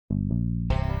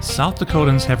South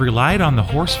Dakotans have relied on the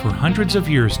horse for hundreds of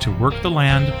years to work the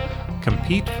land,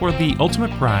 compete for the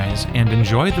ultimate prize, and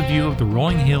enjoy the view of the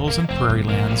rolling hills and prairie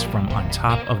lands from on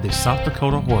top of the South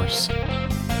Dakota horse.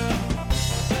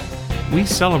 We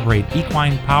celebrate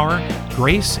equine power,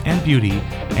 grace, and beauty,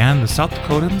 and the South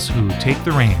Dakotans who take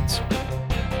the reins.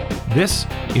 This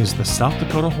is the South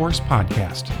Dakota Horse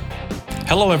Podcast.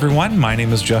 Hello everyone, my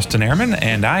name is Justin Ehrman,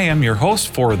 and I am your host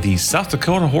for the South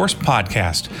Dakota Horse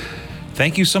Podcast.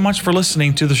 Thank you so much for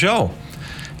listening to the show.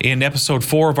 In episode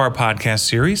 4 of our podcast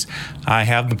series, I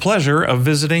have the pleasure of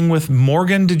visiting with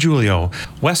Morgan DiGiulio,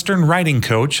 Western riding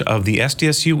coach of the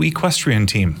SDSU equestrian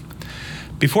team.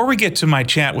 Before we get to my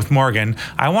chat with Morgan,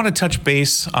 I want to touch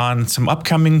base on some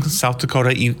upcoming South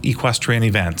Dakota equestrian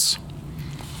events.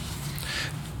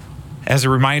 As a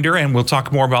reminder, and we'll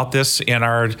talk more about this in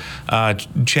our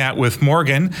chat with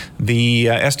Morgan, the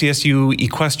SDSU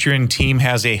equestrian team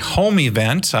has a home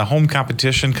event, a home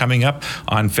competition coming up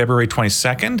on February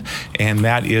 22nd, and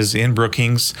that is in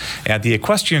Brookings at the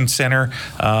Equestrian Center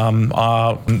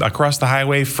across the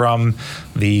highway from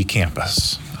the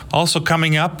campus. Also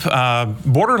coming up,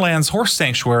 Borderlands Horse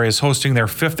Sanctuary is hosting their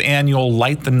 5th annual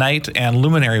Light the Night and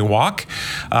Luminary Walk.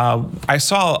 I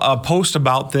saw a post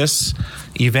about this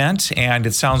event and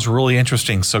it sounds really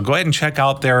interesting. So go ahead and check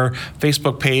out their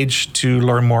Facebook page to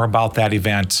learn more about that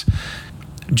event.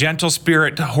 Gentle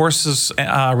Spirit Horses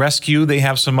Rescue, they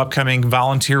have some upcoming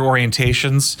volunteer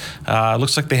orientations.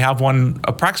 Looks like they have one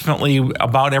approximately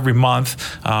about every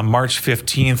month, March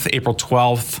 15th, April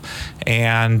 12th,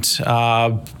 and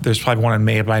there's probably one in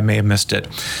May, but I may have missed it.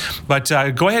 But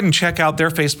go ahead and check out their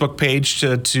Facebook page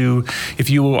to if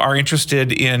you are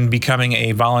interested in becoming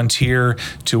a volunteer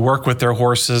to work with their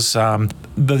horses.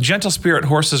 The Gentle Spirit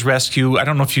Horses Rescue, I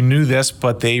don't know if you knew this,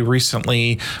 but they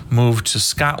recently moved to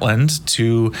Scotland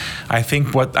to, I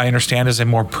think what I understand is a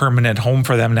more permanent home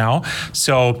for them now.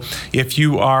 So if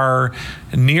you are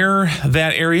near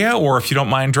that area, or if you don't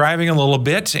mind driving a little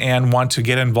bit and want to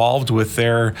get involved with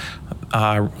their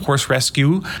horse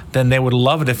rescue, then they would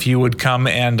love it if you would come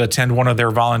and attend one of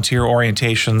their volunteer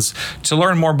orientations to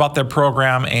learn more about their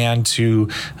program and to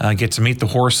get to meet the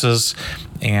horses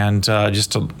and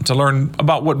just to learn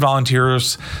about what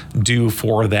volunteers do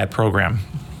for that program.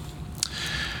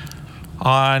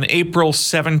 On April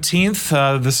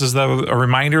 17th, this is a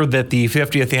reminder that the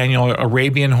 50th Annual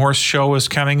Arabian Horse Show is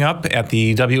coming up at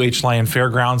the W.H. Lyon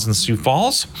Fairgrounds in Sioux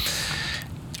Falls.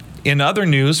 In other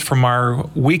news from our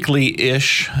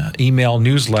weekly-ish email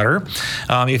newsletter,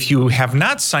 if you have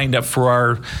not signed up for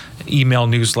our email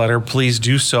newsletter, please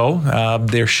do so.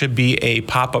 There should be a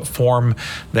pop-up form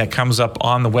that comes up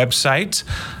on the website.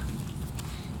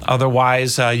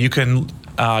 Otherwise, you can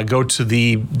go to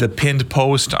the pinned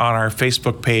post on our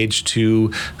Facebook page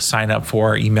to sign up for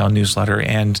our email newsletter,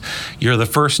 and you're the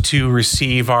first to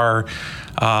receive our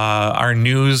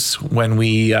news when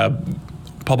we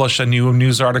publish a new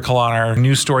news article on our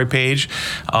news story page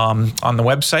on the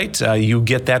website. You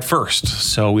get that first,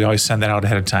 so we always send that out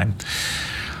ahead of time.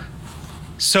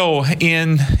 So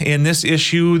in this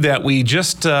issue that we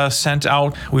just sent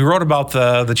out, we wrote about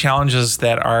the challenges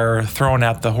that are thrown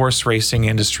at the horse racing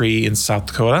industry in South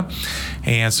Dakota.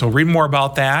 And so read more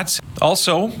about that.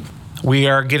 Also, we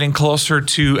are getting closer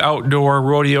to outdoor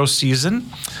rodeo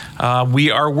season. We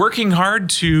are working hard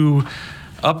to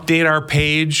update our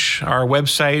page, our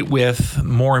website, with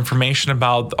more information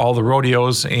about all the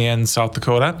rodeos in South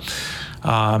Dakota.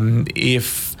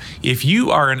 If you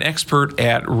are an expert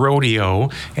at rodeo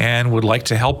and would like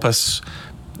to help us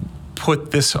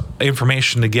put this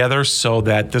information together so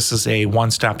that this is a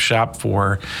one-stop shop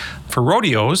for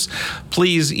rodeos,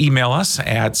 please email us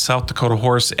at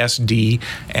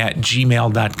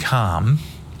southdakotahorse.sd@gmail.com.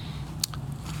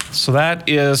 So that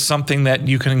is something that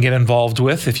you can get involved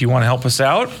with if you want to help us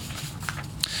out.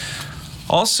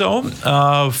 Also,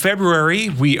 February,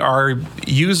 we are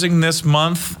using this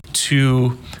month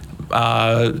to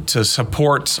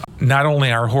support not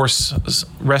only our horse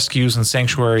rescues and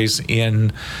sanctuaries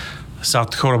in South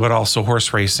Dakota, but also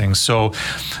horse racing. So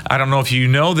I don't know if you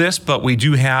know this, but we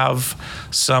do have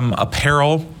some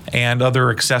apparel and other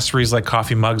accessories like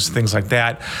coffee mugs, things like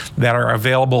that are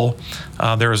available.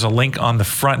 There is a link on the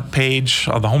front page,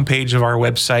 on the homepage of our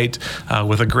website,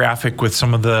 with a graphic with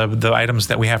some of the items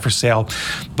that we have for sale.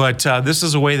 But this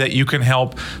is a way that you can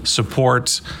help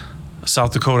support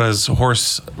South Dakota's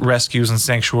horse rescues and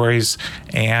sanctuaries,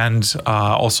 and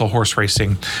also horse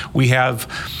racing. We have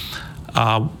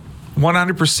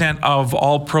 100% of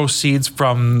all proceeds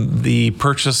from the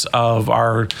purchase of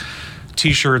our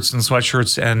T-shirts and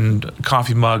sweatshirts and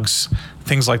coffee mugs,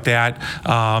 things like that,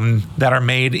 that are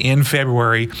made in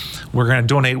February. We're going to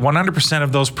donate 100%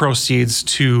 of those proceeds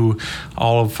to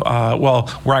all of,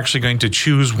 we're actually going to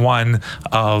choose one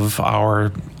of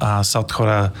our South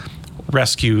Dakota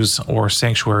rescues or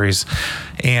sanctuaries.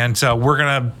 And we're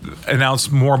going to announce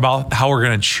more about how we're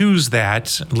going to choose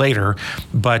that later.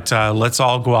 But let's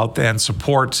all go out there and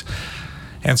support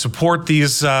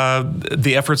these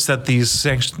the efforts that these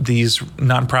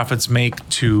nonprofits make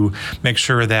to make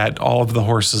sure that all of the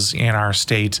horses in our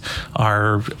state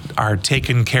are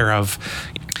taken care of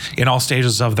in all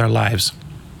stages of their lives.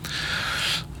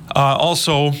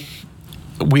 Also,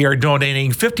 we are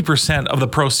donating 50% of the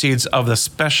proceeds of the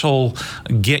special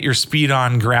Get Your Speed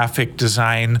On graphic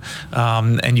design,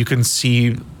 and you can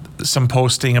see some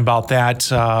posting about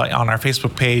that on our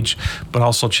Facebook page, but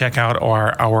also check out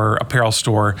our apparel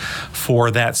store for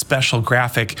that special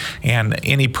graphic. And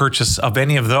any purchase of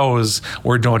any of those,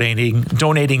 we're donating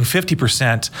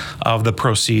 50% of the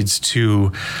proceeds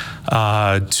to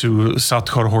South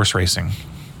Dakota Horse Racing.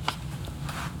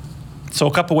 So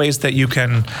a couple ways that you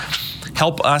can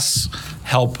help us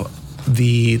help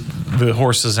the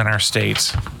horses in our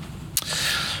state.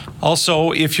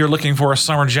 Also, if you're looking for a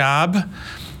summer job,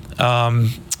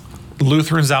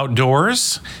 Lutherans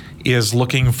Outdoors is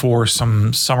looking for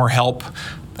some summer help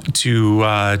to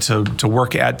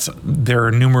work at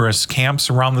their numerous camps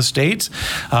around the state.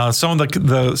 Some of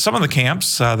the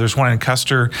camps, there's one in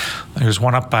Custer, there's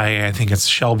one up by, I think it's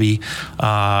Shelby,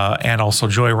 and also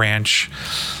Joy Ranch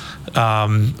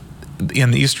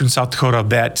in the eastern South Dakota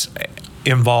that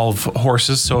involve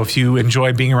horses. So if you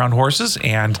enjoy being around horses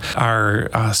and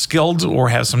are skilled or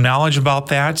have some knowledge about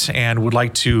that and would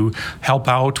like to help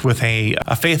out with a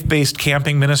faith-based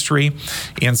camping ministry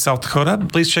in South Dakota,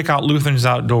 please check out Lutherans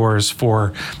Outdoors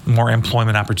for more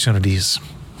employment opportunities.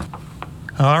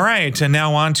 All right, and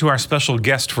now on to our special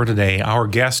guest for today. Our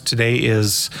guest today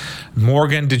is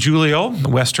Morgan DiGiulio,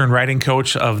 Western riding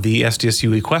coach of the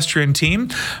SDSU equestrian team.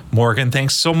 Morgan,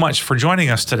 thanks so much for joining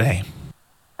us today.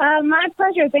 My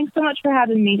pleasure. Thanks so much for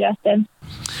having me, Justin.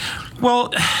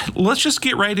 Well, let's just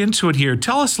get right into it here.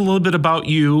 Tell us a little bit about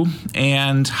you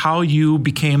and how you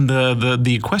became the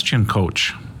equestrian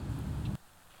coach.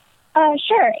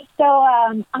 Sure. So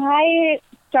I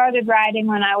started riding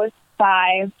when I was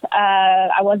 5.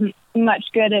 I wasn't much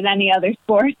good at any other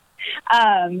sport.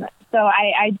 So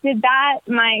I did that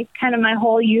my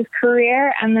whole youth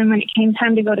career. And then when it came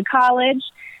time to go to college,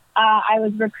 I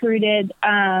was recruited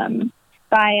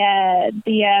by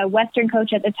the Western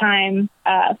coach at the time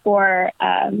for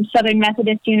Southern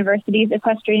Methodist University's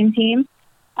equestrian team.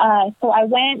 So I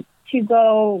went to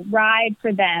go ride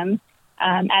for them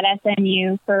at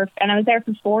SMU and I was there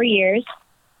for 4 years.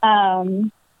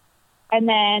 And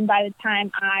then by the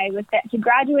time I was set to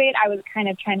graduate, I was kind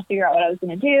of trying to figure out what I was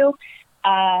going to do.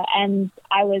 And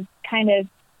I was kind of,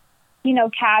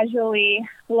 casually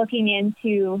looking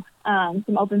into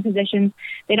some open positions.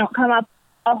 They don't come up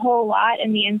a whole lot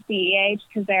in the NCEA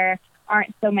because there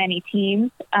aren't so many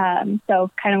teams. So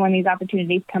kind of when these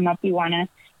opportunities come up, you want to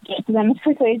get to them as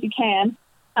quickly as you can.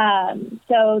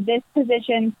 So this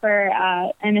position for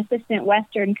an assistant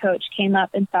Western coach came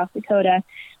up in South Dakota.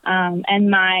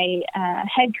 And my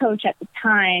head coach at the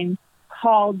time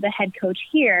called the head coach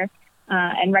here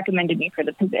and recommended me for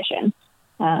the position.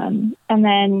 And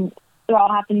then it all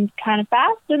happened kind of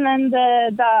fast. And then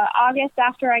the August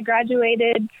after I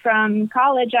graduated from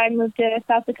college, I moved to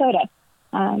South Dakota,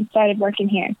 started working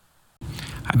here.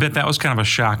 I bet that was kind of a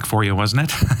shock for you,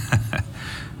 wasn't it?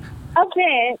 A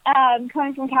bit.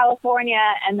 Coming from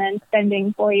California and then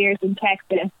spending 4 years in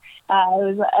Texas, it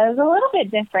was a little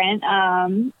bit different.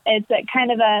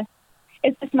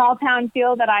 It's a small town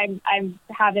feel that I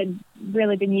haven't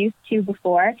really been used to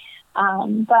before.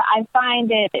 But I find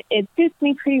it suits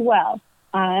me pretty well.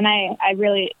 And I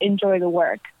really enjoy the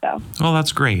work. So. Well,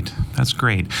 that's great. That's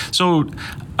great. So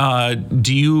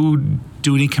do you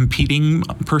do any competing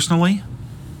personally?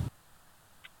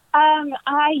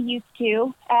 I used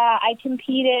to. I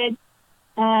competed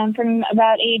from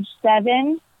about age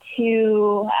 7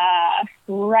 to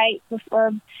right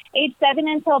before age 7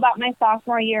 until about my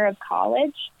sophomore year of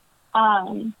college.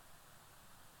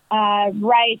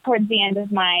 Right towards the end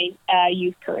of my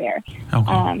youth career.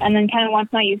 Okay. And then kind of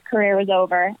once my youth career was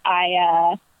over,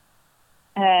 I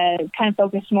kind of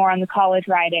focused more on the college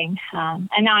riding. And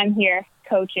now I'm here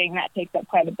coaching. That takes up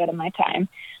quite a bit of my time.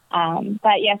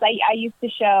 But yes, I used to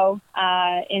show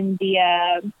in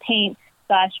the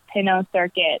paint/Pinot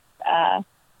circuit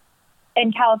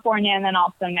in California and then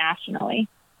also nationally.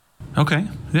 Okay.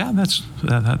 Yeah, that's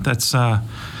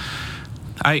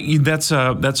That's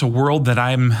a world that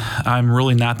I'm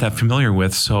really not that familiar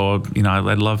with. So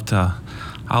I'd love to.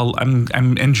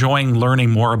 I'm enjoying learning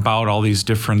more about all these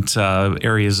different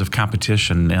areas of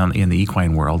competition in the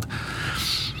equine world.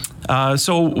 It's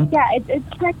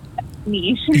kind of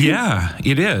niche. Yeah,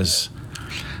 it is.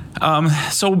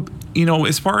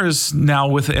 As far as now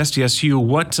with SDSU,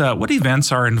 what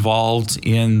events are involved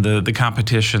in the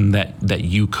competition that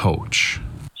you coach?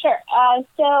 Sure.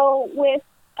 So with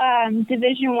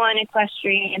Division I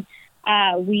equestrian,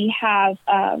 we have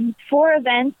 4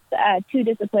 events, 2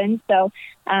 disciplines. So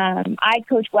I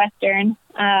coach Western.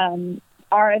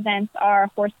 Our events are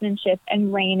horsemanship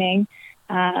and reining.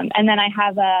 And then I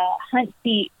have a hunt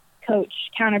seat coach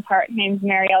counterpart named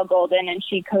Marielle Golden, and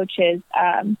she coaches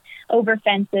over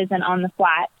fences and on the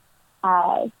flat.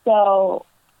 So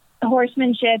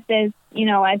horsemanship is,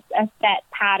 a set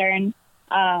pattern,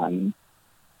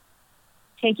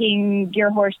 taking your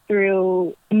horse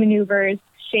through maneuvers,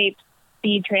 shapes,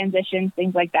 speed transitions,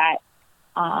 things like that.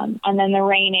 And then the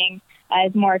reining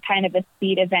is more kind of a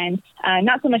speed event,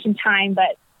 not so much in time,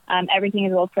 but everything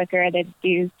is a little quicker. They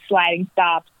do sliding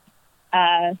stops,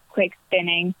 quick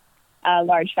spinning,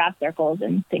 large fast circles,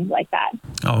 and things like that.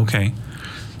 Oh, okay.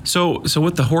 So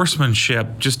with the horsemanship,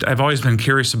 I've always been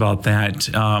curious about that.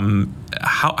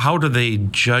 How do they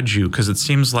judge you? Because it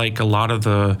seems like a lot of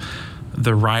the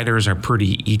riders are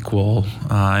pretty equal,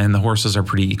 and the horses are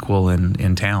pretty equal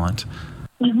in talent.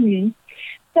 Mm-hmm.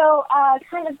 So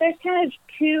there's kind of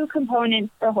 2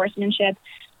 components for horsemanship,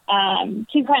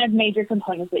 2 kind of major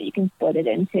components that you can split it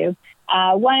into.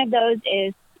 One of those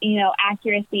is,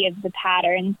 accuracy of the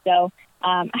pattern. So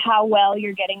how well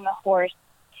you're getting the horse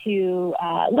to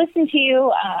listen to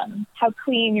you, how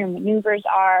clean your maneuvers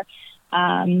are,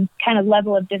 kind of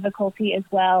level of difficulty as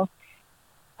well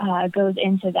goes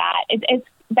into that. It's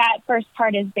that first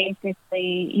part is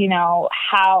basically,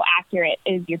 how accurate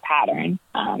is your pattern?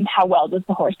 How well does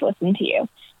the horse listen to you?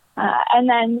 And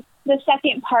then the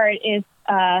second part is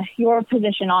your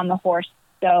position on the horse.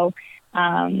 So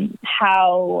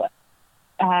how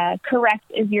correct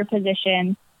is your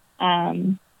position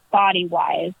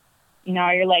body-wise?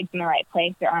 Are your legs in the right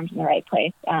place, your arms in the right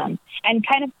place? And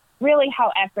kind of really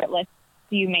how effortless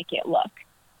do you make it look?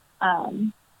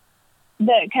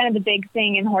 The big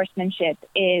thing in horsemanship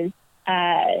is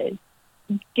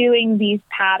doing these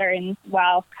patterns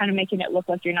while kind of making it look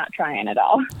like you're not trying at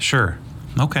all. Sure.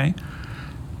 Okay.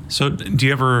 So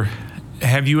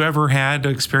have you ever had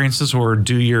experiences, or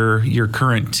do your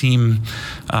current team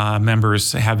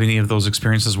members have any of those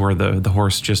experiences where the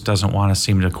horse just doesn't want to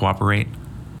seem to cooperate?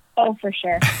 Oh, for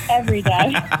sure. Every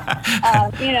day.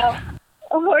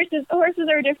 Horses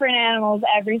are different animals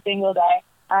every single day.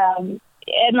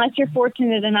 Unless you're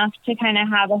fortunate enough to kind of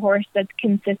have a horse that's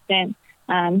consistent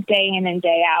day in and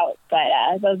day out.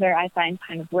 But those are, I find,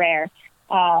 kind of rare,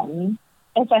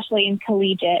 especially in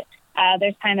collegiate.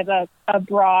 There's kind of a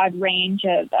broad range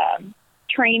of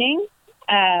training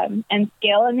and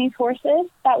skill in these horses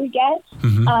that we get.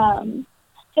 Mm-hmm.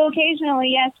 So occasionally,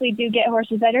 yes, we do get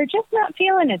horses that are just not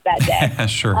feeling it that day.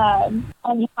 Sure.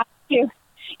 And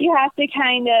you have to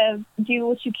kind of do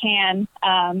what you can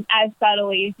as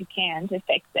subtly as you can to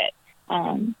fix it.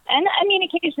 And I mean,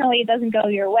 occasionally it doesn't go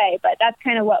your way, but that's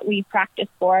kind of what we practice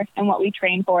for and what we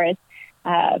train for is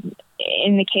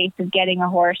in the case of getting a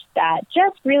horse that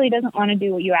just really doesn't want to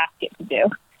do what you ask it to do.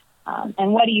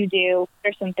 And what do you do?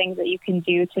 There's some things that you can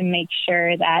do to make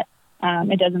sure that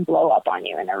it doesn't blow up on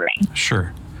you in the ring.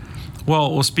 Sure.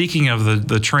 Well, speaking of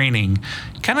the training,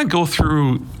 kind of go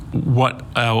through what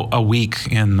a week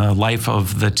in the life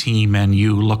of the team and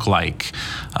you looks like.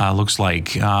 Sure.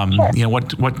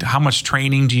 How much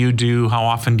training do you do? How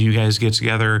often do you guys get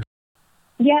together?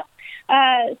 Yep.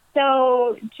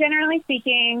 So generally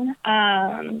speaking,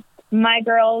 my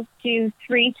girls do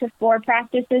 3 to 4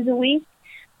 practices a week,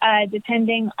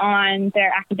 depending on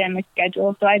their academic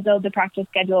schedule. So I build the practice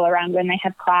schedule around when they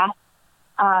have class.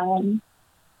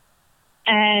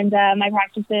 And my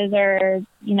practices are,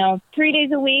 3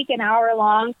 days a week, an hour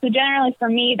long. So generally for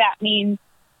me, that means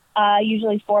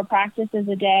usually 4 practices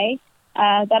a day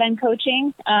that I'm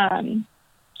coaching,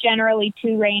 generally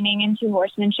 2 reining and 2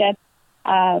 horsemanship,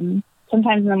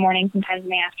 sometimes in the morning, sometimes in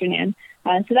the afternoon.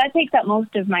 So that takes up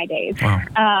most of my days.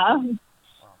 Wow.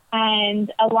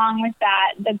 And along with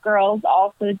that, the girls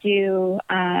also do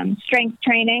strength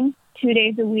training 2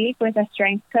 days a week with a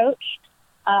strength coach.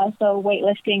 So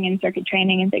weightlifting and circuit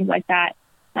training and things like that.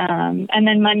 And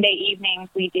then Monday evenings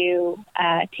we do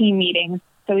team meetings.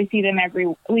 So we see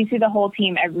the whole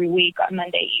team every week on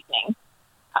Monday evenings.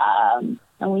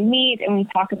 And we meet and we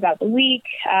talk about the week.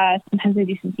 Sometimes we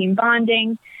do some team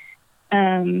bonding.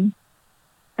 And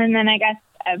And then I guess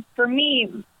for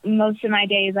me, most of my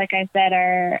days, like I said,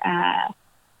 are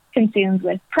consumed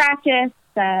with practice,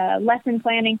 lesson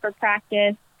planning for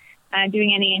practice,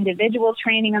 doing any individual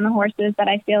training on the horses that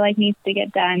I feel like needs to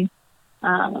get done,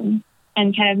 and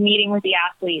kind of meeting with the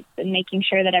athletes and making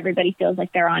sure that everybody feels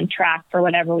like they're on track for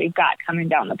whatever we've got coming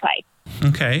down the pike.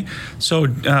 Okay. So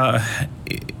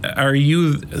are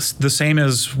you the same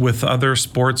as with other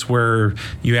sports where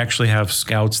you actually have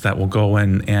scouts that will go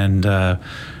and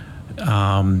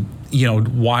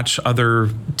watch other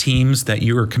teams that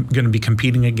you are going to be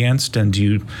competing against? And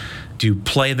do you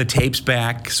play the tapes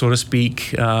back, so to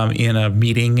speak, in a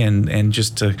meeting and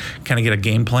just to kind of get a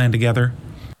game plan together?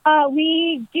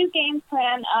 We do game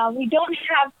plan. We don't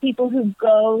have people who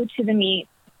go to the meet.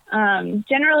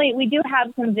 Generally, we do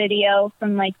have some video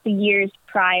from like the years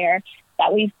prior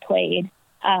that we've played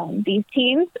these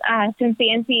teams. Since the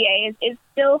NCAA is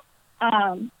still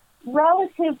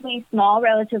relatively small,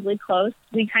 relatively close,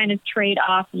 we kind of trade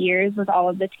off years with all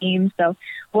of the teams. So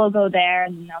we'll go there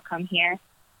and then they'll come here.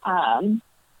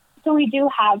 So we do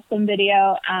have some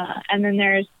video, and then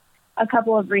there's a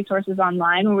couple of resources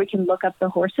online where we can look up the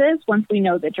horses once we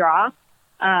know the draw,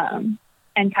 and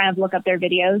kind of look up their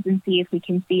videos and see if we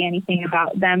can see anything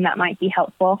about them that might be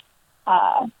helpful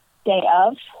day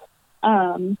of.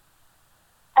 And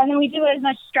then we do as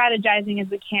much strategizing as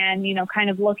we can, kind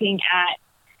of looking at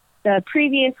the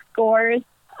previous scores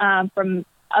from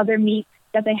other meets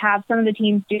that they have. Some of the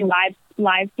teams do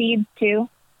live feeds too.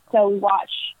 So we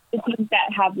watch the teams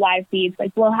that have live feeds.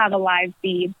 Like we'll have a live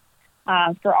feed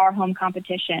for our home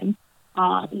competition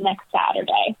next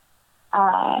Saturday.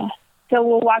 So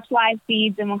we'll watch live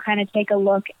feeds and we'll kind of take a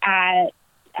look at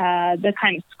the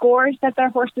kind of scores that their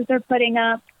horses are putting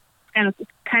up, and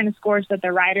kind of scores that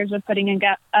their riders are putting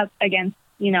up against,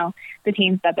 the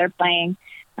teams that they're playing,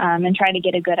 and try to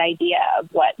get a good idea of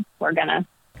what we're going to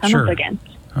come up against.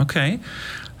 Okay.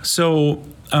 So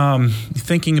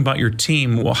thinking about your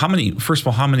team, well, how many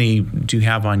do you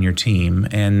have on your team?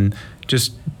 And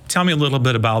just tell me a little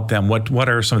bit about them. What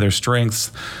are some of their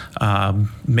strengths?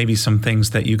 Maybe some things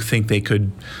that you think they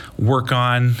could work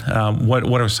on.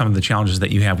 What are some of the challenges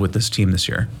that you have with this team this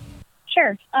year?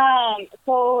 Sure.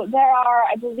 So there are,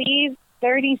 I believe,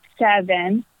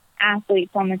 37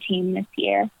 athletes on the team this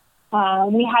year.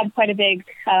 We had quite a big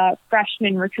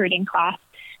freshman recruiting class.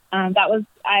 That was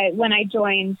when I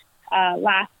joined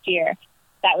last year.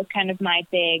 That was kind of my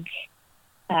big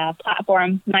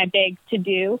platform. My big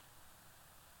to-do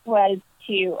was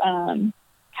to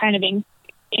kind of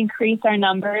increase our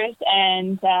numbers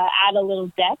and add a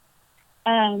little depth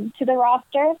to the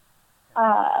roster.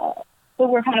 So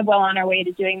we're kind of well on our way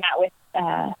to doing that with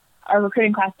our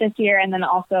recruiting class this year, and then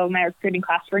also my recruiting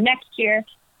class for next year,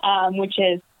 which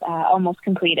is almost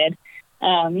completed.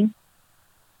 So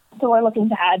we're looking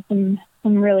to add some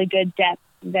really good depth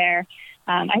there.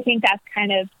 I think that's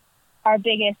kind of our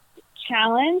biggest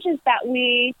challenge, is that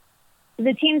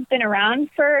the team's been around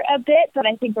for a bit, but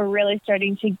I think we're really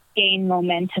starting to gain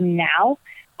momentum now,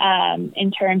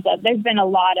 in terms of there's been a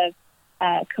lot of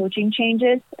coaching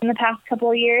changes in the past couple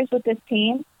of years with this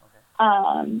team.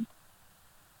 Okay.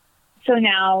 So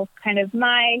now kind of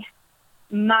my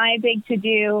big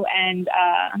to-do and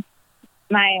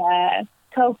my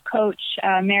co-coach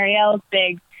Marielle's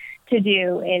big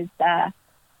to-do is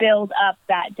build up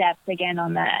that depth again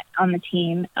on the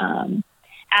team.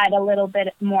 Add a little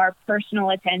bit more personal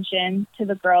attention to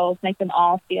the girls, make them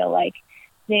all feel like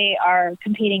they are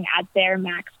competing at their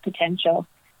max potential.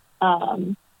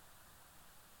 And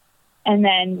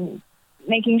then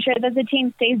making sure that the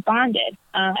team stays bonded.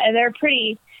 They're a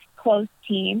pretty close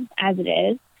team as it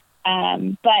is,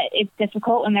 but it's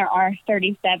difficult when there are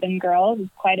 37 girls.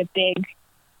 It's quite a big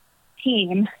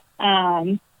team.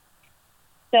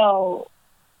 So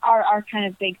our kind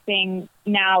of big thing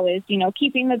now is,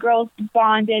 keeping the girls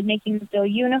bonded, making them feel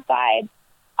unified,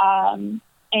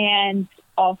 and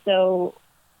also,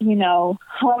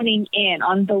 honing in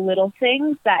on the little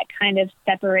things that kind of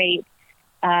separate,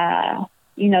 the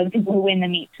people who win the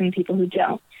meets from the people who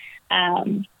don't.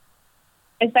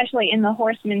 Especially in the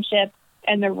horsemanship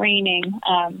and the reining,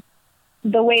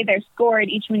 the way they're scored,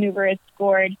 each maneuver is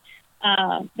scored.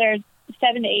 There's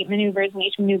 7 to 8 maneuvers, and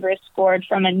each maneuver is scored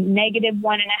from a negative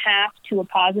 1.5 to a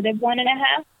positive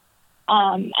 1.5.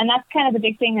 And that's kind of the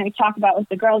big thing that we talk about with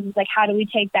the girls, is like, how do we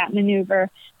take that maneuver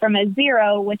from a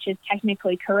 0, which is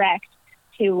technically correct,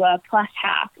 to a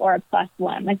 +0.5 or a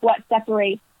 +1? Like, what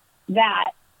separates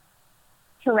that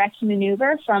correct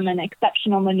maneuver from an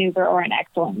exceptional maneuver or an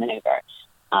excellent maneuver?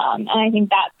 And I think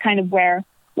that's kind of where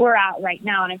we're at right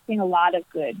now. And I've seen a lot of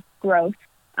good growth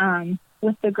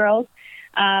with the girls.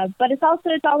 But it's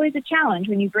always a challenge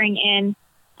when you bring in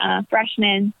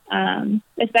freshmen,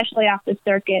 especially off the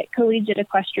circuit. Collegiate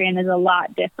equestrian is a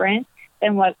lot different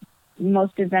than what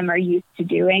most of them are used to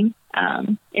doing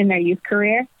in their youth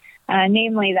career.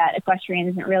 Namely, that equestrian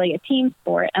isn't really a team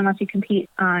sport unless you compete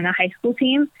on a high school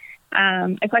team.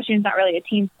 Equestrian is not really a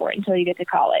team sport until you get to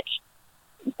college.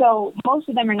 So most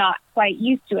of them are not quite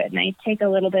used to it, and they take a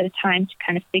little bit of time to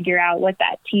kind of figure out what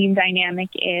that team dynamic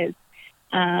is,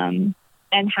 and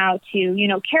how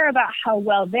to, care about how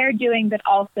well they're doing, but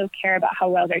also care about how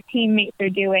well their teammates are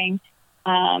doing,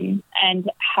 and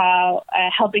how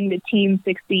helping the team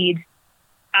succeed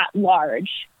at large,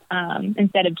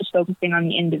 instead of just focusing on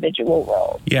the individual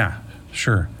role. Yeah,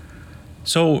 sure.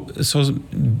 So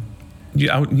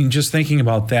just thinking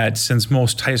about that, since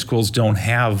most high schools don't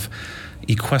have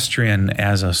equestrian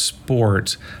as a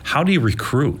sport, how do you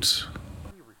recruit?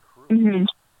 Mm-hmm.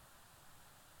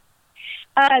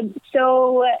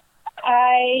 So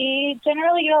I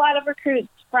generally get a lot of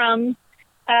recruits from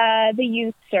the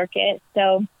youth circuit.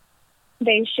 So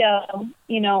they show,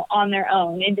 on their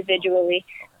own individually.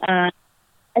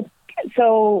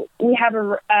 So we have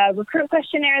a recruit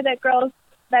questionnaire that girls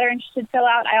that are interested fill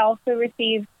out. I also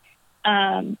receive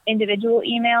individual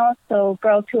emails. So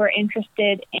girls who are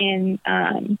interested in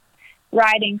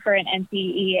riding for an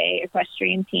NCEA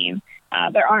equestrian team.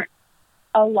 There aren't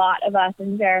a lot of us,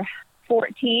 and there are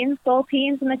 14 full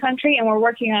teams in the country, and we're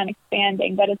working on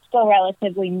expanding, but it's still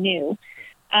relatively new.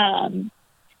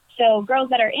 So girls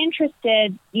that are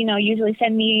interested, usually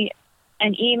send me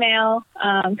an email,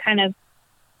 kind of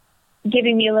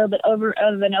giving me a little bit of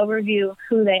an overview of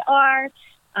who they are,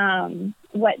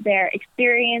 what their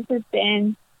experience has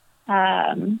been,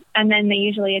 and then they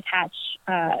usually attach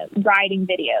riding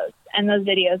videos, and those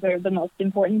videos are the most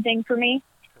important thing for me,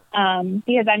 because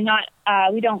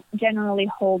we don't generally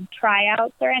hold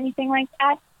tryouts or anything like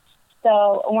that,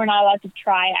 so we're not allowed to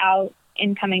try out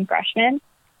incoming freshmen.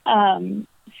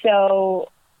 So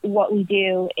what we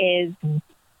do is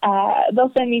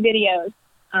they'll send me videos.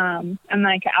 And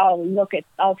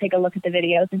I'll take a look at the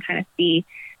videos and kind of see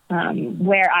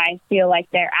where I feel like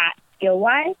they're at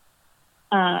skill-wise,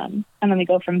 and then we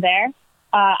go from there.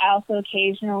 I also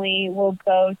occasionally will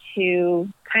go to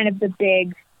kind of the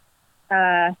big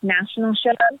national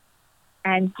shows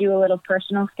and do a little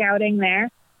personal scouting there.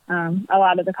 A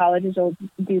lot of the colleges will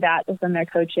do that. They'll send their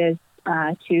coaches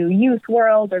to Youth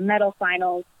World or Medal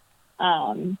Finals,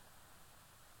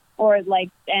 or like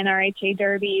NRHA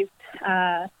derbies,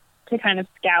 to kind of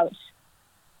scout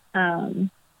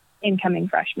incoming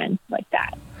freshmen like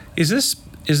that. Is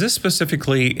this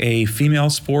specifically a female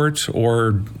sport,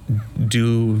 or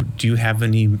do you have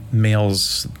any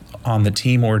males on the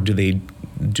team, or do they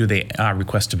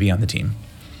request to be on the team?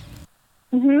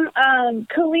 Mm-hmm.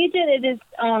 Collegiate, it is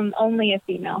only a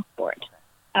female sport.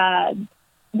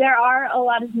 There are a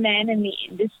lot of men in the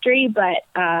industry, but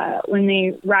when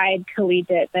they ride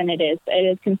collegiate, then it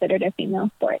is considered a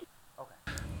female sport.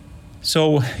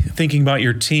 So, thinking about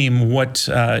your team, what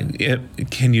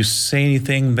can you say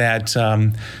anything that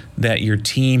your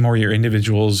team or your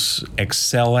individuals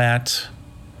excel at?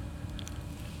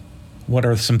 What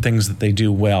are some things that they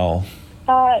do well?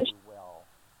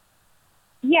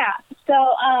 Yeah. So,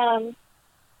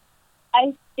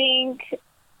 I think,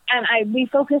 and we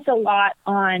focus a lot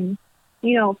on,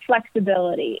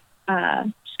 flexibility,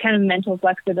 just kind of mental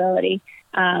flexibility,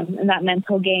 and that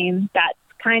mental game. That's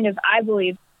kind of, I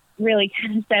believe, really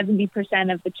kind of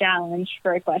 70% of the challenge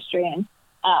for equestrian,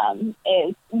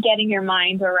 is getting your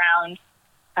mind around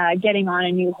getting on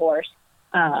a new horse,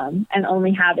 and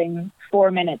only having 4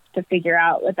 minutes to figure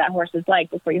out what that horse is like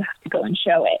before you have to go and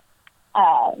show it.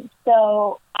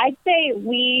 So I'd say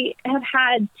we have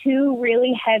had 2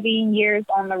 really heavy years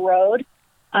on the road.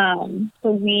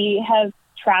 So we have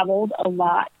traveled a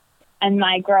lot, and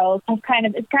my girls have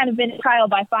it's kind of been trial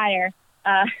by fire,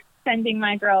 sending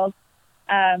my girls,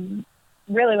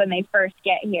 really when they first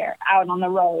get here, out on the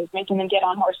road, making them get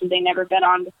on horses they've never been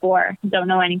on before, don't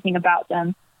know anything about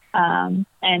them, and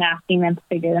asking them to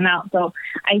figure them out. So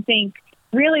I think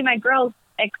really my girls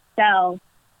excel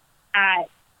at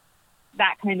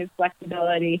that kind of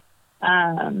flexibility,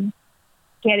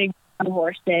 getting on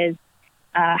horses,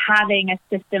 having a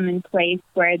system in place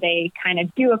where they kind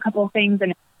of do a couple of things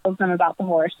and it tells them about the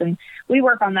horse. And we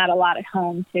work on that a lot at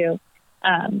home too.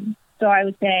 So I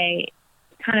would say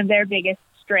kind of their biggest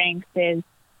strength is,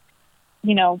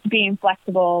 being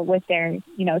flexible with their,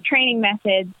 training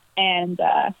methods, and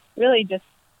really just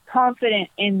confident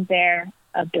in their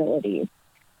abilities.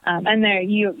 And there,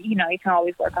 you can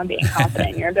always work on being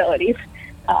confident in your abilities,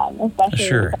 especially.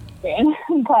 Sure.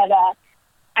 But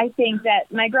I think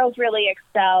that my girls really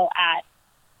excel at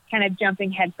kind of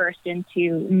jumping headfirst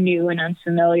into new and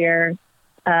unfamiliar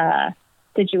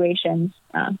situations,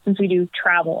 since we do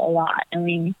travel a lot and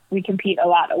we compete a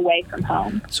lot away from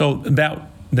home. So that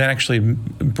actually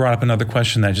brought up another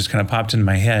question that just kind of popped into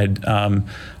my head.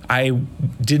 I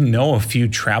didn't know if you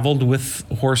traveled with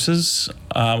horses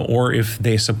or if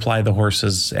they supply the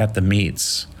horses at the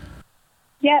meets.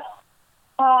 Yep.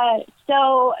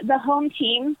 So the home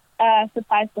team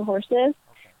supplies the horses.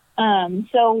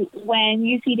 So when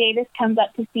UC Davis comes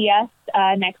up to see us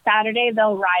next Saturday,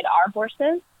 they'll ride our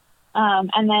horses.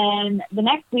 And then the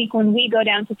next week when we go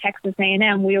down to Texas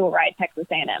A&M, we will ride Texas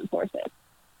A&M horses.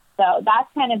 So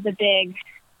that's kind of the big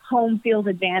home field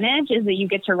advantage, is that you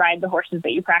get to ride the horses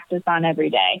that you practice on every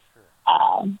day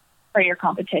for your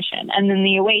competition. And then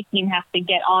the away team has to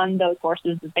get on those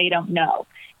horses that they don't know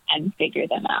and figure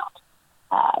them out.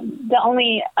 The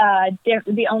only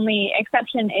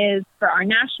exception is for our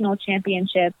national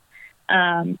championships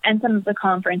and some of the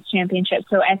conference championships,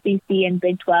 so SEC and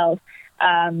Big 12.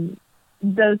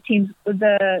 The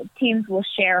teams will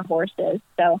share horses.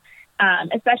 So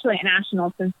especially at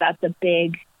nationals, since it's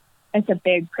a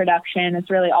big production. It's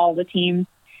really all the teams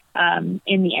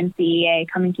in the NCEA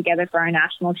coming together for our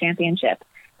national championship.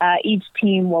 Each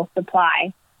team will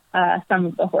supply some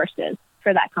of the horses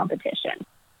for that competition.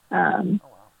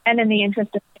 And in the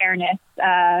interest of fairness,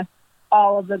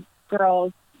 all of the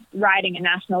girls riding at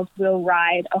nationals will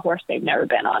ride a horse they've never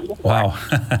been on before. Wow.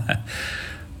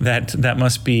 That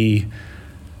must be,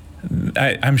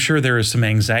 I'm sure there is some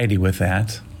anxiety with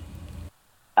that.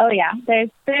 Oh yeah,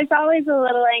 there's always a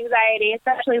little anxiety,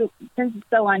 especially since it's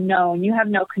so unknown. You have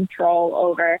no control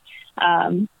over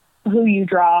who you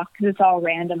draw, because it's all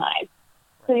randomized.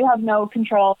 So you have no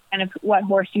control kind of what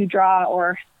horse you draw,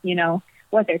 or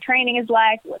what their training is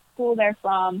like, what school they're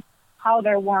from, how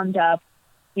they're warmed up.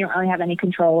 You don't really have any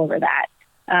control over that.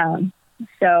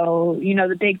 So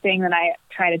the big thing that I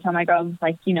try to tell my girls is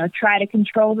try to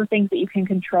control the things that you can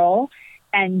control,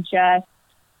 and just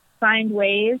find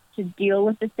ways to deal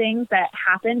with the things that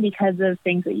happen because of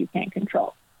things that you can't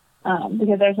control.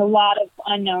 Because there's a lot of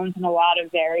unknowns and a lot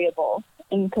of variables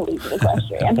in collegiate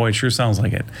equestrian. Boy, it sure sounds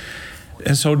like it.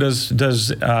 And so does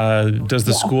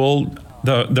the school,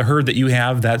 the herd that you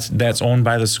have, that's owned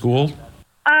by the school?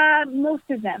 Most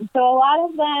of them. So a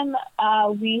lot of them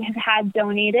we have had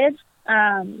donated.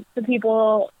 So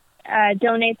people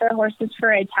donate their horses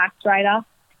for a tax write-off.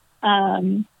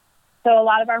 So a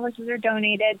lot of our horses are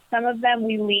donated. Some of them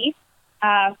we lease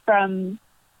from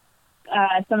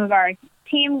some of our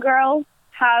team girls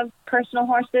have personal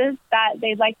horses that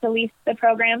they'd like to lease the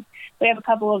program. We have a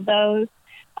couple of those.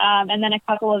 And then a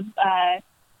couple of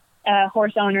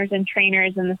horse owners and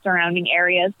trainers in the surrounding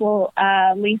areas will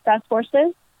lease us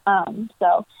horses.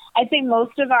 So I'd say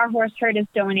most of our horse herd is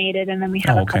donated, and then we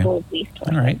have a couple of leased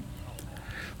horses. All right.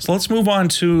 So let's move on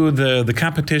to the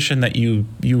competition that you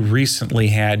recently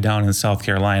had down in South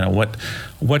Carolina.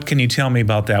 What can you tell me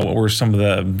about that? What were some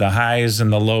of the highs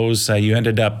and the lows? You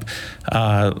ended up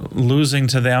losing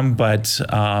to them, but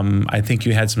I think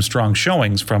you had some strong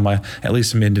showings from at least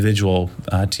some individual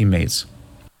teammates.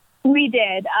 We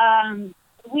did. I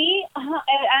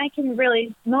can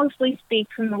really mostly speak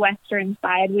from the Western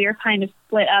side. We were kind of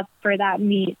split up for that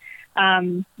meet.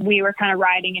 We were kind of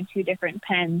riding in two different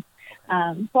pens.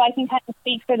 So I can kind of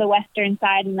speak for the Western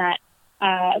side in that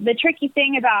the tricky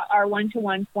thing about our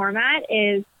one-to-one format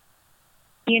is,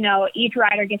 each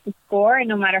rider gets a score, and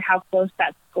no matter how close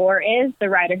that score is, the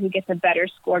rider who gets a better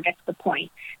score gets the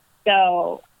point.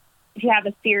 So if you have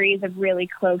a series of really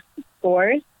close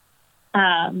scores,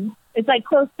 it's like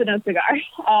close to no cigar.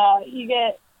 You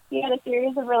get a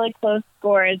series of really close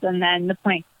scores, and then the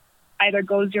point either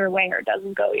goes your way or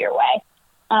doesn't go your way.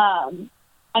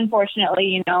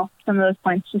 Unfortunately, some of those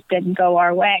points just didn't go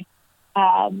our way.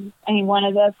 One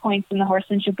of the points in the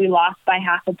horsemanship we lost by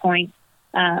half a point,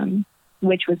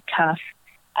 which was tough.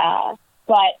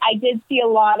 But I did see a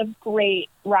lot of great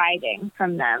riding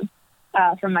from them,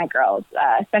 from my girls,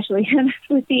 especially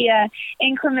with the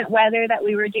inclement weather that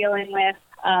we were dealing with.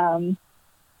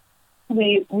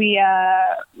 We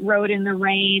rode in the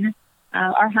rain.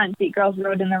 Our hunt seat girls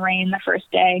rode in the rain the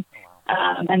first day,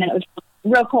 and then it was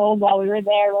real cold while we were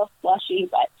there, real slushy,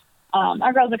 but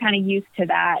our girls are kind of used to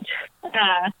that.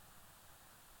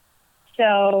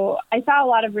 So I saw a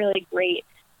lot of really great,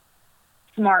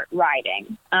 smart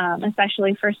riding,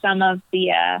 especially for some of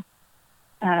the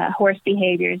horse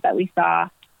behaviors that we saw.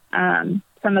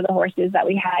 Some of the horses that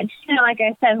we had, like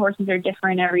I said, horses are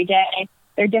different every day.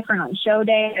 They're different on show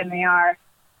day than they are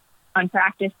on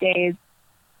practice days.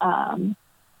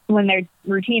 When their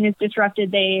routine is disrupted,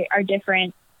 they are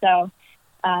different. So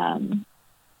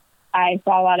I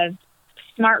saw a lot of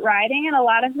smart riding and a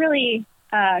lot of really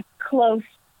close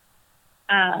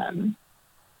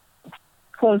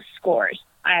scores,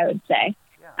 I would say.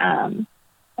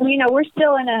 We're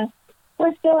still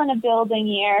in a building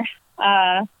year.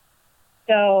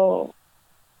 So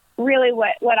really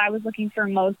what I was looking for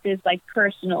most is like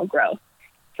personal growth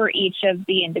for each of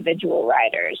the individual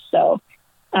riders. So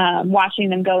watching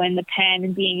them go in the pen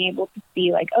and being able to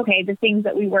see like, okay, the things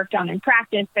that we worked on in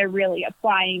practice, they're really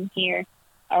applying here.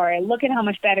 Or look at how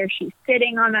much better she's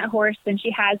sitting on that horse than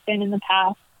she has been in the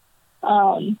past.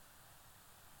 So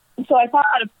I saw a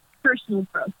lot of personal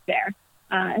growth there,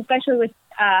 especially with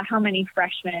how many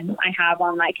freshmen I have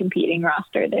on my competing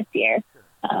roster this year,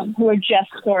 who are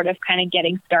just sort of kind of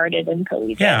getting started in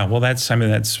collegiate. Yeah, well, that's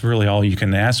really all you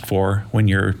can ask for when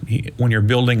you're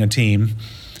building a team,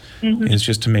 is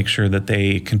just to make sure that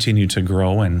they continue to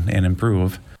grow and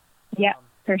improve. Yeah,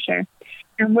 for sure.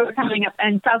 And we're coming up,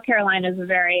 and South Carolina is a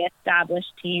very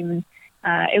established team.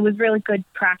 It was really good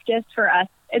practice for us.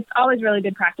 It's always really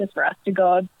good practice for us to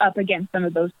go up against some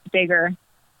of those bigger,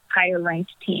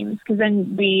 higher-ranked teams, because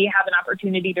then we have an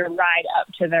opportunity to ride up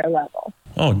to their level.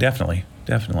 Oh, definitely.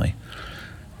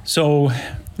 So,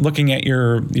 looking at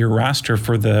your roster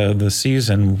for the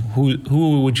season,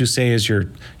 who would you say is your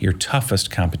toughest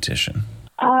competition?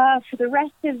 For the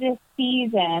rest of this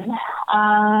season,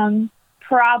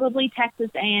 probably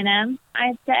Texas A&M,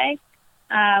 I'd say.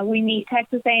 We meet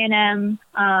Texas A&M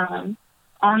on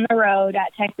the road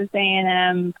at Texas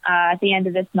A&M at the end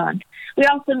of this month. We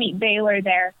also meet Baylor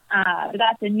there, but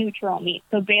that's a neutral meet.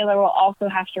 So Baylor will also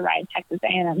have to ride Texas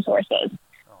A&M's horses.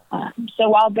 So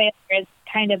while Baylor is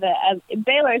kind of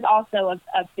Baylor is also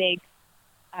a big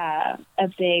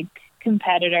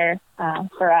competitor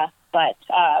for us, but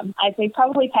I'd say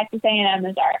probably Texas A&M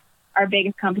is our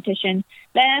biggest competition.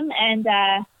 Them and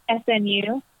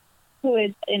SMU, who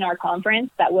is in our conference,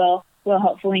 that we'll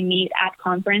hopefully meet at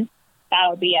conference.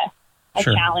 That'll be a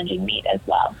Sure. challenging meet as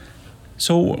well.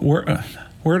 So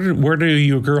where do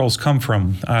you girls come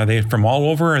from? Are they from all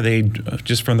over? Are they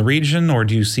just from the region, or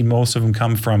do you see most of them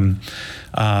come from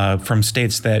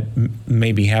states that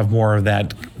maybe have more of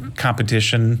that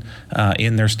competition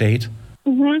in their state?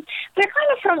 Mm-hmm. They're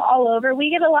kind of from all over. We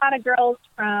get a lot of girls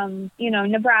from,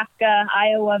 Nebraska,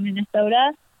 Iowa,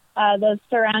 Minnesota, those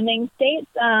surrounding states.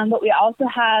 But we also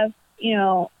have,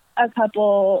 a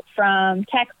couple from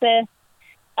Texas,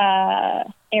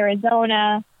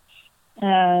 Arizona.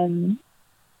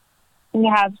 We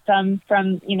have some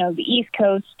from, the East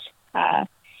Coast.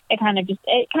 It kind of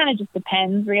just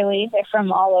depends, really. They're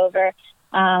from all over.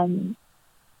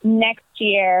 Next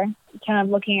year, kind of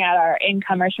looking at our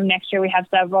incomers from next year, we have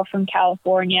several from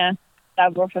California,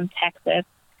 several from Texas,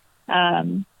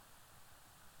 and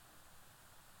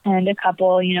a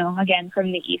couple, again,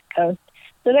 from the East Coast.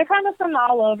 So they're kind of from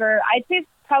all over. I'd say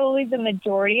probably the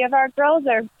majority of our girls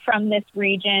are from this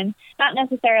region, not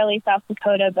necessarily South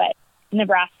Dakota, but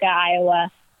Nebraska,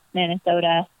 Iowa,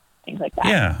 Minnesota, things like that.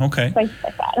 Yeah, okay. Places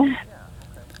like that.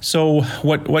 So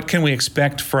what can we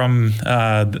expect from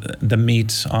the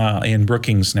meet in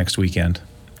Brookings next weekend?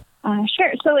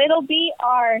 Sure. So it'll be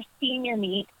our senior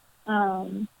meet.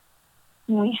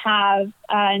 We have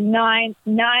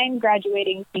nine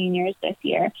graduating seniors this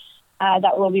year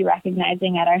that we'll be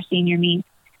recognizing at our senior meet.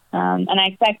 And I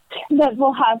expect that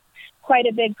we'll have quite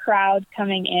a big crowd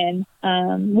coming in.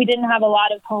 We didn't have a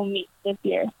lot of home meets this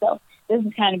year, so this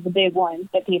is kind of the big one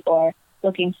that people are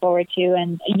looking forward to.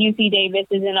 And UC Davis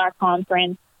is in our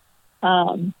conference,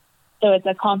 so it's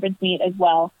a conference meet as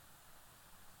well.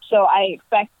 So I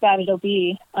expect that it'll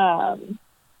be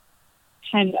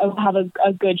kind of have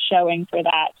a good showing for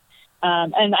that.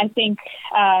 And I think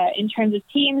in terms of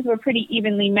teams, we're pretty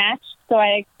evenly matched, so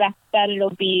I expect that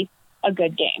it'll be a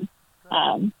good game.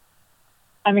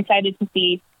 I'm excited to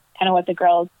see kind of what the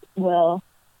girls will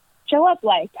show up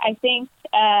like, I think,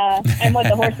 and what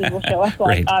the horses will show up like,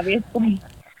 Right. obviously.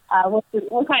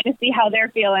 We'll kind of see how they're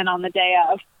feeling on the day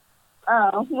of.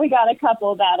 We got a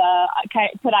couple that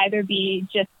could either be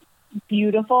just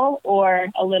beautiful or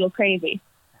a little crazy.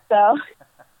 So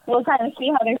we'll kind of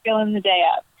see how they're feeling the day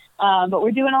of. But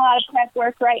we're doing a lot of prep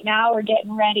work right now. We're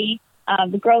getting ready.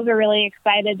 The girls are really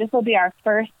excited. This will be our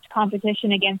first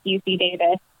competition against UC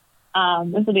Davis.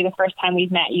 This will be the first time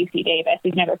we've met UC Davis.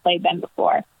 We've never played them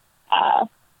before. So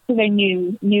they're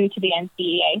new to the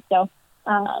NCEA. So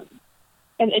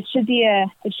it should be a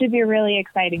really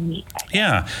exciting meet.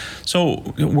 Yeah. So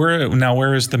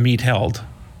where is the meet held?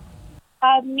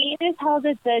 The meet is held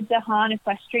at the DeHaan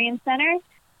Equestrian Center.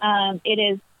 It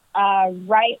is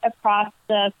right across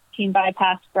the 15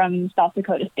 bypass from South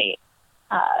Dakota State.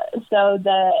 So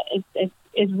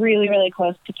it's really, really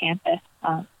close to campus.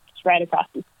 It's right across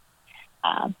this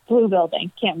blue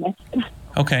building. Can't miss it.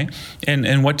 Okay.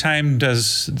 And what time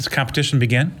does the competition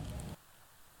begin?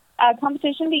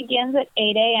 Competition begins at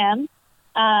 8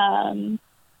 a.m.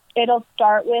 It'll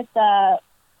start with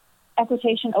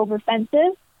equitation over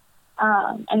fences,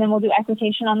 and then we'll do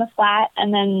equitation on the flat,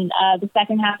 and then the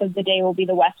second half of the day will be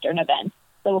the Western event.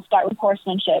 So we'll start with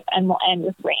horsemanship, and we'll end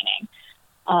with reining.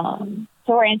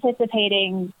 So we're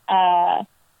anticipating an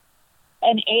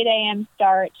 8 a.m.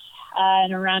 start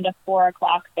and around a 4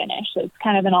 o'clock finish. So it's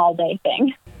kind of an all-day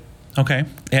thing. Okay.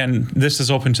 And this is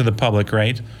open to the public,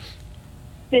 right?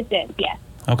 This is, yes.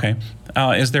 Okay.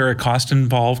 Is there a cost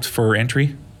involved for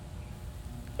entry?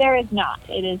 There is not.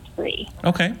 It is free.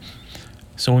 Okay.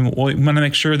 So we want to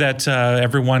make sure that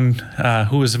everyone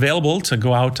who is available to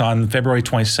go out on February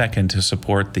 22nd to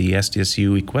support the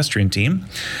SDSU equestrian team.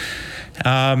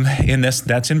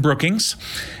 That's in Brookings.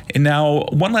 And now,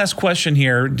 one last question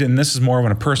here, and this is more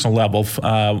on a personal level.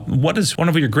 What is one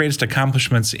of your greatest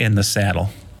accomplishments in the saddle?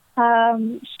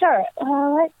 Sure.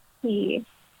 Let's see.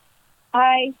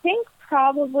 I think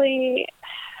probably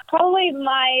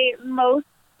my most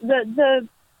the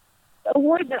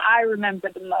award that I remember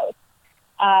the most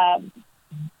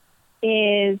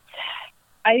is,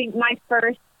 I think, my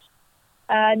first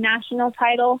national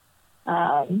title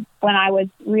when I was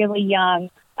really young.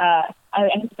 I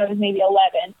think I was maybe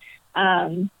 11,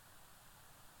 and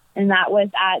that was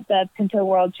at the Pinto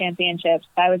World Championships.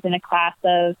 I was in a class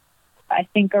of, I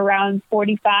think, around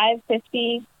 45,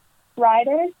 50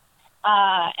 riders,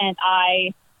 and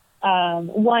I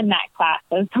won that class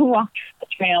as the walk the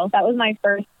trails. That was my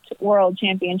first world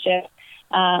championship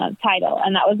title,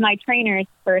 and that was my trainer's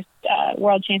first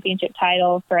world championship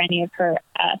title for any of her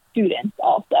students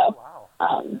also.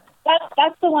 Wow.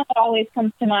 That's the one that always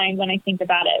comes to mind when I think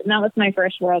about it, and that was my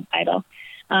first world title.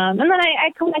 And then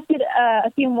I collected a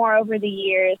few more over the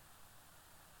years.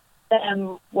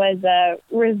 Was a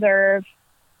reserve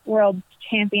world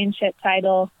championship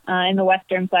title in the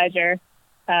Western Pleasure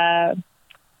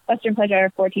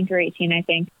 14 through 18, I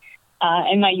think,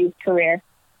 in my youth career.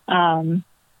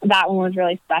 That one was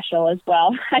really special as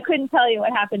well. I couldn't tell you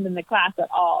what happened in the class at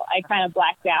all. I kind of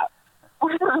blacked out.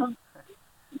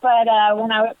 But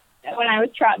when I was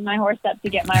trotting my horse up to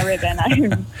get my ribbon,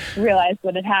 I realized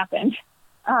what had happened.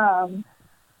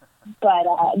 But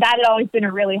that had always been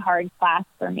a really hard class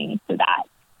for me. So that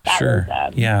sure,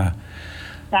 was, yeah.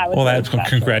 That was well,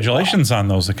 congratulations on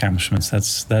those accomplishments.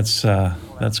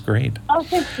 That's great. Oh,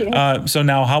 thank you. So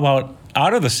now, how about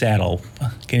out of the saddle?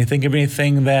 Can you think of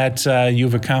anything that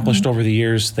you've accomplished over the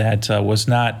years that was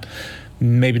not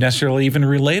maybe necessarily even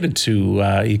related to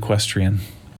equestrian?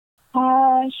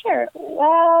 Sure.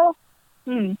 Well,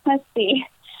 let's see.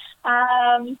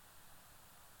 I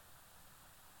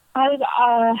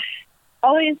was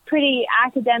always pretty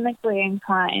academically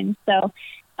inclined, so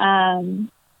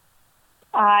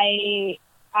I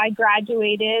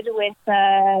graduated with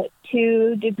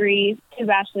two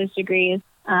bachelor's degrees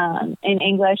in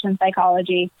English and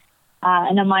psychology,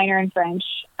 and a minor in French.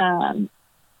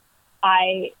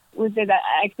 I would say that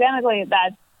academically,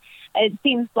 it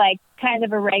seems like kind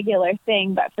of a regular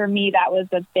thing, but for me, that was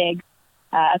a big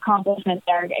accomplishment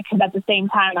there, because at the same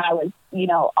time, I was,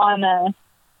 on a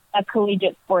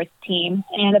collegiate sports team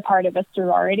and a part of a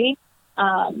sorority.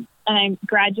 And I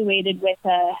graduated with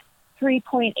a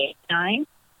 3.89.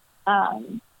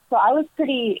 So I was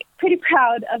pretty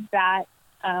proud of that,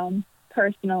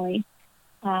 personally.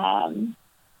 And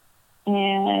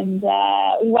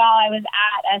while I was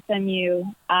at SMU,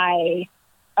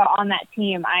 on that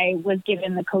team, I was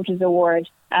given the Coaches Award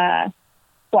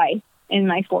twice in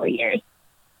my 4 years,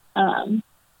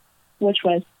 which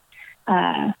was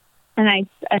a nice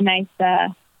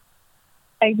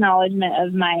acknowledgement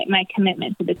of my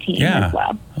commitment to the team as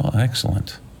well. Oh,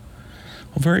 excellent.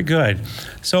 Well, very good.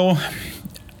 So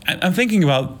I'm thinking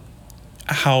about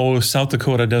how South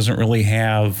Dakota doesn't really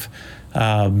have,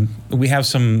 we have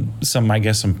some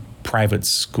private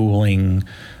schooling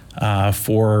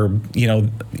for,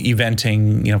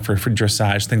 eventing, for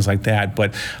dressage, things like that.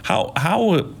 But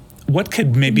what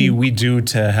could maybe we do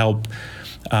to help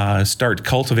start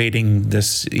cultivating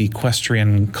this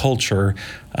equestrian culture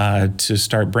to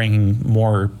start bringing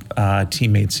more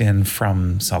teammates in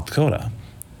from South Dakota?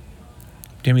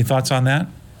 Do you have any thoughts on that?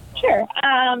 Sure.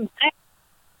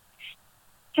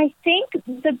 I think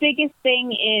the biggest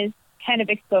thing is kind of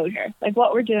exposure, like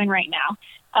what we're doing right now.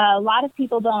 A lot of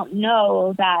people don't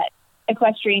know that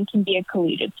equestrian can be a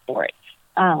collegiate sport.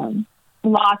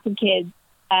 Lots of kids,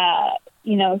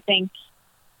 think,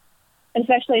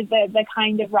 especially the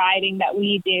kind of riding that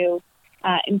we do,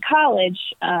 in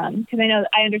college, because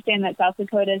I understand that South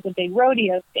Dakota is a big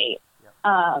rodeo state.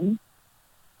 So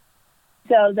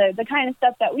the kind of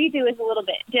stuff that we do is a little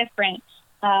bit different.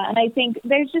 And I think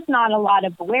there's just not a lot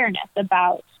of awareness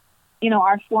about,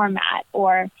 our format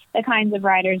or the kinds of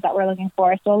riders that we're looking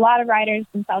for. So a lot of riders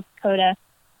in South Dakota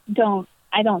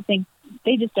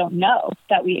they just don't know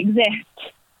that we exist,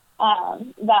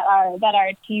 that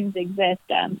our teams exist,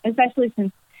 especially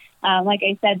since, like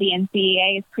I said, the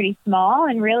NCAA is pretty small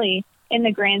and really, in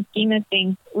the grand scheme of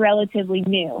things, relatively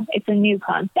new. It's a new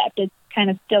concept. It's kind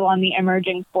of still on the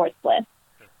emerging sports list.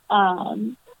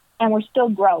 And we're still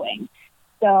growing.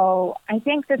 So I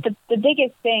think that the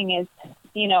biggest thing is,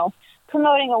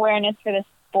 promoting awareness for the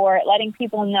sport, letting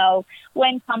people know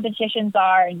when competitions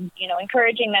are, and,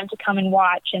 encouraging them to come and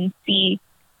watch and see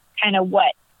kind of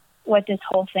what this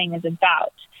whole thing is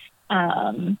about.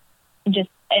 And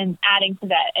adding to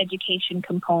that education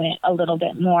component a little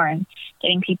bit more and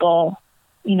getting people,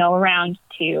 around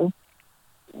to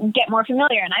get more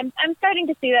familiar. And I'm starting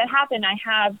to see that happen. I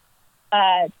have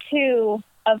two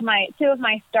of my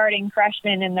starting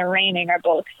freshmen in the reining are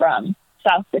both from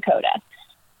South Dakota.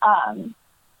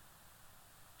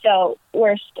 So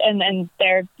and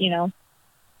they're,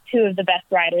 two of the best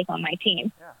riders on my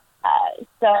team. Yeah.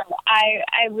 So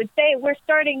I would say we're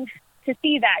starting to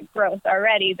see that growth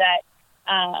already, that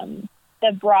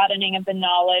the broadening of the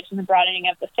knowledge and the broadening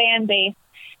of the fan base,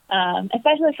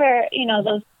 especially for,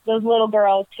 those little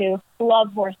girls who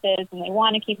love horses and they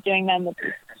want to keep doing them, but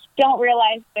don't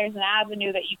realize there's an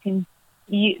avenue that you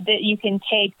can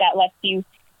take that lets you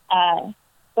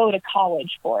go to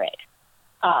college for it.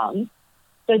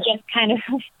 So just kind of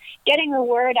getting the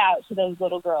word out to those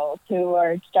little girls who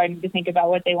are starting to think about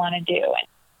what they want to do,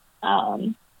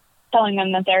 and telling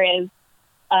them that there is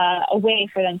a way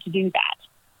for them to do that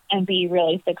and be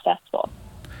really successful.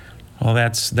 Well,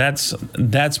 that's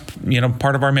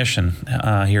part of our mission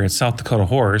here at South Dakota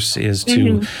Horse is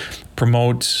to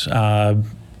promote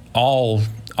all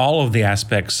of the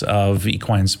aspects of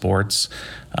equine sports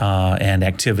and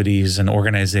activities and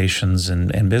organizations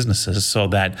and businesses, so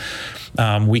that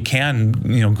we can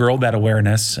grow that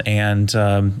awareness and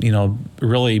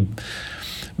really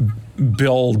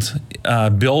build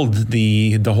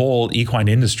the whole equine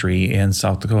industry in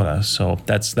South Dakota. So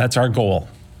that's our goal.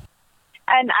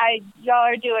 And y'all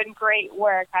are doing great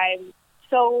work. I'm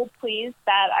so pleased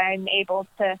that I'm able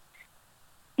to,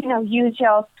 use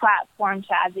y'all's platform to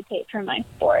advocate for my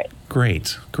sport.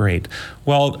 Great.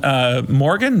 Well,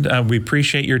 Morgan, we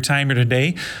appreciate your time here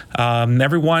today.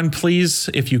 Everyone, please,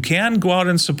 if you can, go out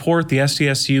and support the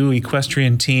SDSU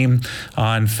equestrian team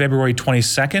on February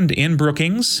 22nd in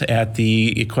Brookings at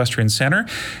the Equestrian Center.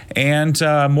 And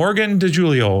Morgan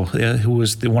DiGiulio, who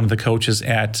was one of the coaches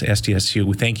at SDSU,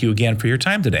 we thank you again for your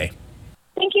time today.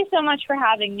 Thank you so much for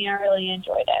having me. I really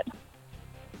enjoyed it.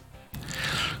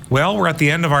 Well, we're at the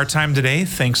end of our time today.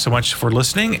 Thanks so much for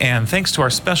listening, and thanks to our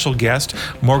special guest,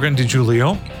 Morgan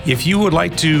DiGiulio. If you would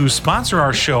like to sponsor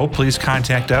our show, please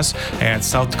contact us at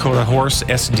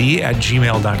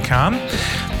southdakotahorse@gmail.com,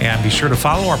 and be sure to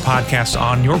follow our podcast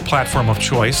on your platform of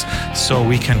choice so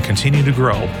we can continue to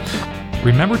grow.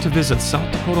 Remember to visit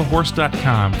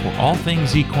southdakotahorse.com for all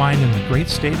things equine in the great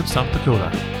state of South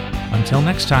Dakota. Until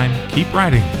next time, keep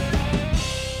riding.